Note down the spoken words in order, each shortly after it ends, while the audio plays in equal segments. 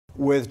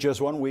With just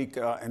 1 week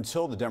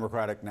until the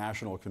Democratic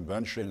National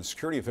Convention,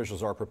 security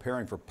officials are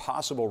preparing for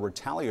possible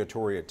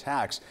retaliatory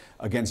attacks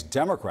against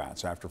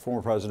Democrats after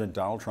former President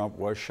Donald Trump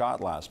was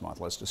shot last month.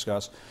 Let's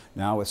discuss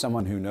now with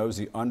someone who knows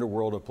the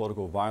underworld of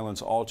political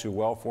violence all too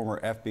well, former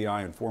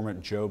FBI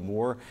informant Joe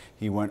Moore.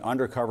 He went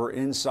undercover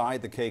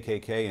inside the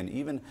KKK and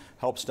even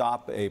helped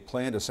stop a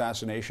planned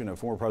assassination of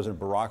former President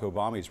Barack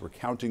Obama. He's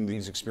recounting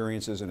these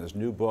experiences in his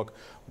new book,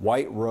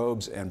 White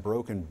Robes and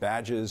Broken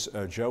Badges.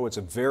 Joe, it's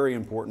a very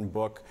important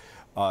book.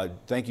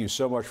 Thank you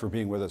so much for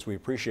being with us. We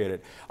appreciate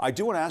it. I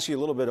do want to ask you a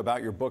little bit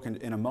about your book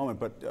in a moment,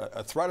 but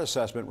a threat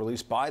assessment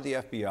released by the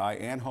FBI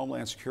and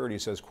Homeland Security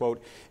says,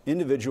 quote,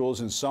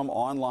 individuals in some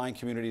online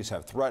communities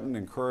have threatened,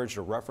 encouraged,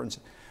 or referenced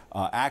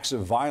acts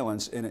of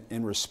violence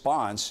in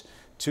response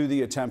to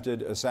the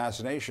attempted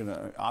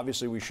assassination.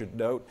 Obviously, we should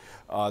note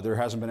there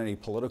hasn't been any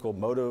political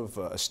motive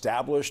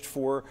established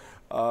for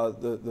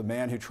the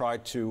man who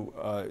tried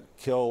to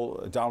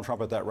kill Donald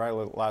Trump at that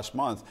rally last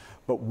month.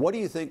 But what do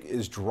you think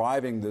is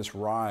driving this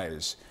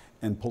rise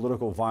in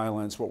political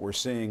violence, what we're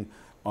seeing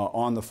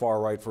on the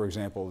far right, for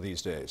example,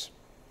 these days?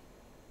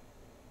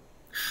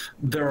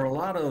 There are a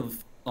lot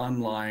of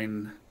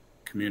online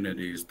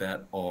communities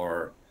that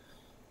are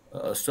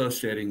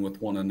associating with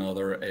one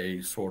another,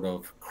 a sort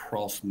of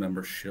cross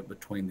membership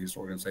between these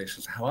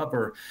organizations.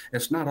 However,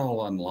 it's not all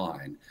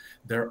online.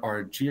 There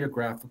are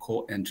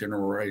geographical and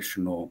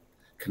generational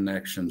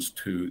connections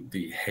to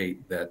the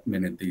hate that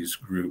many of these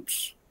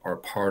groups are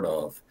part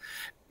of.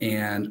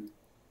 And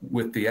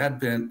with the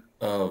advent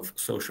of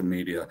social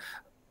media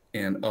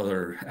and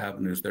other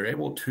avenues, they're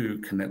able to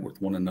connect with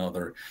one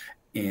another.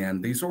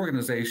 And these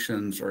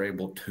organizations are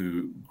able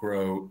to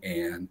grow,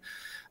 and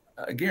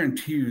I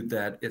guarantee you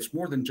that it's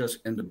more than just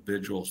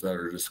individuals that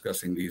are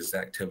discussing these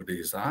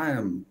activities. I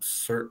am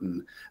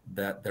certain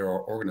that there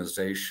are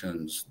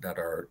organizations that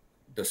are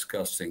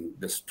discussing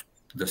this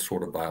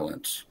sort of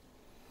violence.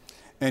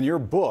 And your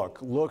book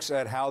looks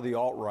at how the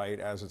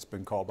alt-right, as it's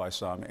been called by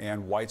some,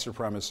 and white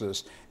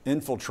supremacists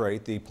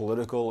infiltrate the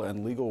political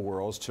and legal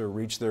worlds to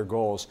reach their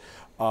goals.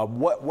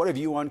 What have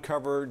you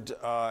uncovered?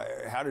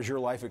 How does your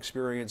life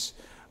experience,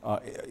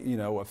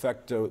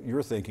 affect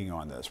your thinking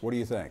on this? What do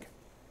you think?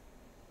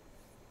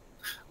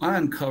 I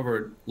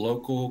uncovered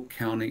local,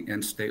 county,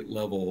 and state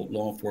level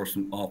law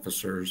enforcement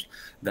officers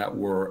that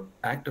were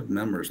active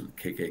members of the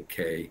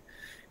KKK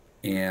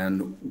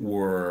and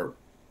were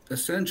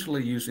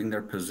essentially using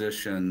their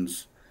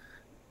positions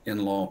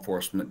in law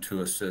enforcement to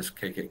assist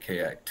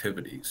KKK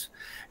activities.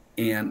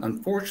 And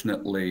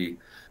unfortunately,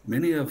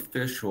 many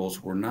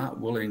officials were not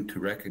willing to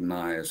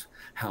recognize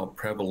how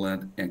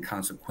prevalent and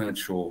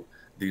consequential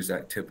these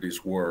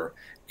activities were.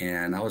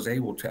 And I was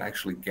able to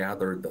actually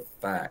gather the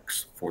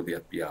facts for the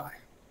FBI.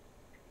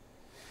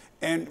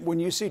 And when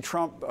you see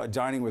Trump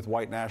dining with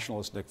white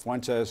nationalist Nick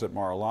Fuentes at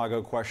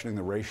Mar-a-Lago, questioning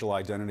the racial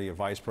identity of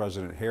Vice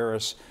President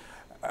Harris,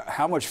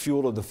 how much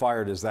fuel to the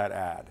fire does that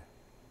add?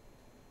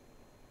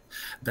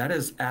 That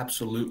is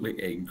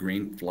absolutely a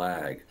green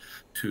flag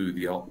to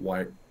the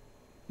alt-white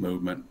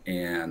movement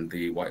and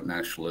the white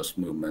nationalist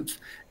movements.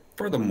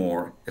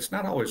 Furthermore, it's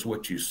not always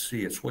what you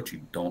see, it's what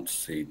you don't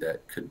see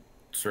that could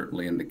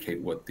certainly indicate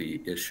what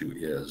the issue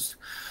is.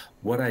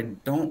 What I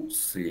don't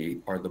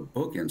see are the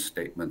bookend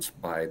statements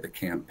by the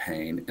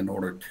campaign in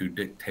order to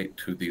dictate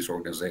to these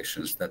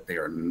organizations that they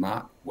are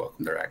not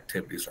welcome, their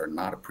activities are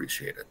not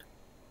appreciated.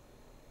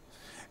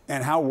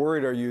 And how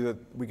worried are you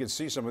that we could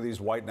see some of these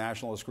white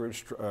nationalist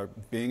groups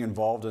being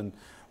involved in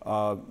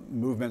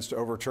movements to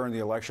overturn the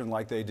election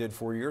like they did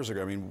 4 years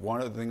ago? I mean,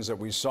 one of the things that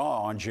we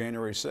saw on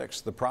January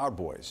 6th, the Proud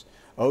Boys,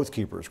 Oath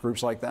Keepers,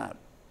 groups like that.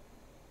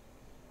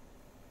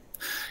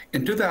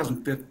 In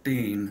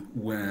 2015,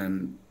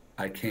 when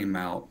I came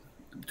out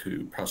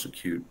to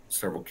prosecute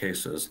several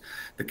cases,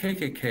 the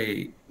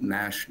KKK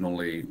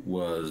nationally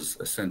was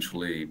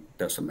essentially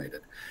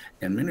decimated.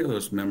 And many of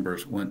those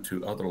members went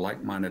to other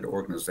like-minded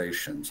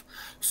organizations.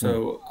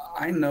 So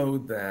I know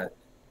that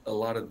a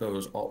lot of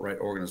those alt-right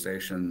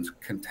organizations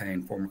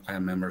contain former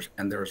Klan members,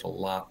 and there's a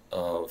lot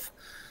of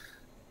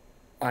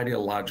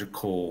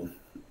ideological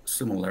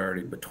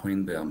similarity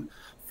between them.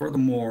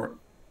 Furthermore,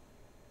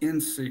 in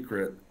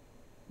secret,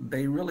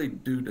 they really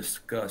do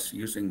discuss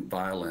using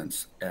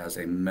violence as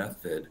a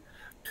method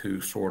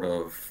to sort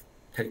of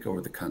take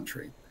over the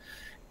country.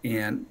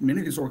 And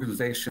many of these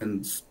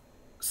organizations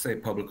say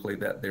publicly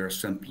that they're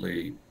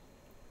simply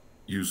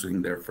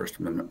using their First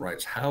Amendment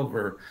rights.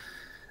 However,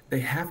 they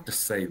have to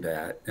say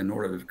that in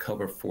order to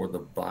cover for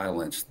the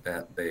violence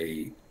that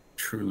they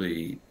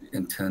truly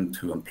intend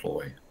to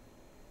employ.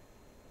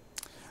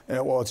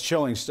 Yeah, well, it's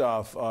chilling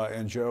stuff.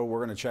 And Joe,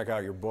 we're going to check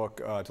out your book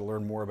to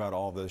learn more about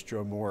all of this.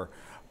 Joe Moore,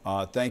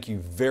 thank you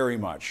very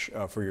much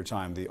for your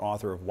time. The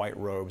author of White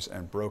Robes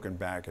and Broken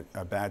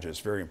Badges,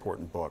 very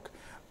important book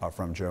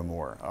from Joe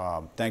Moore.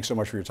 Thanks so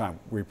much for your time.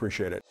 We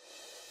appreciate it.